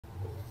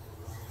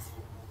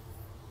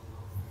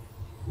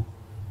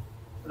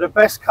the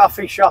best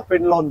coffee shop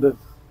in London,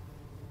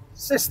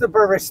 Sista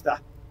Barista.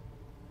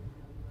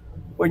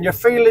 When you're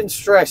feeling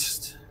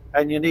stressed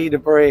and you need a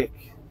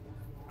break,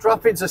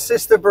 drop into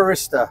Sista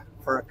Barista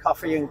for a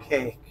coffee and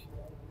cake.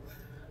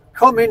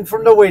 Come in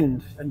from the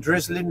wind and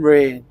drizzling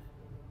rain,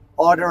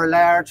 order a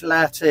large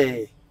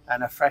latte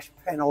and a fresh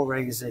penno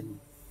raisin.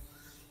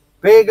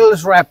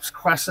 Bagels, wraps,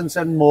 croissants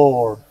and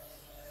more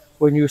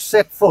when you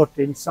set foot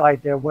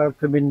inside their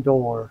welcoming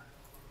door.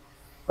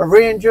 A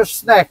range of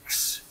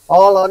snacks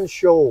all on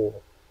show,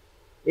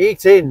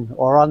 eat in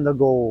or on the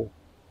go.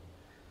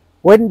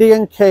 Wendy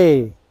and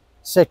Kay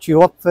set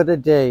you up for the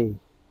day.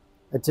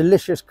 A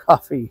delicious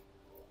coffee,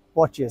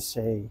 what you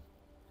say?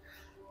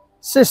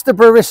 Sista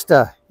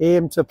Barista,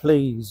 aim to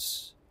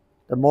please.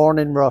 The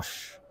morning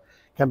rush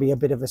can be a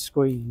bit of a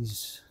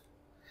squeeze.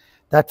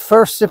 That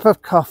first sip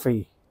of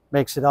coffee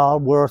makes it all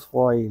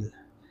worthwhile.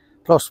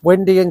 Plus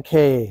Wendy and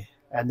Kay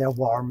and their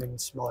warming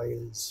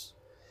smiles.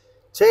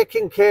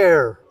 Taking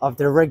care of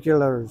their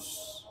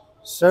regulars,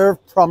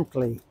 served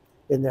promptly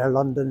in their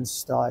London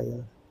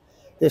style.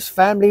 This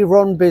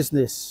family-run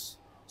business,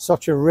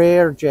 such a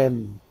rare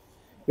gem.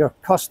 Your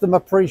custom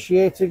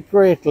appreciated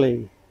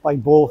greatly by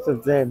both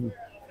of them.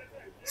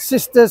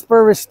 Sisters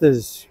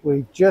Baristas,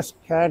 we just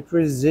can't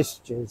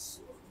resist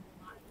yous.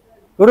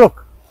 Good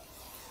luck.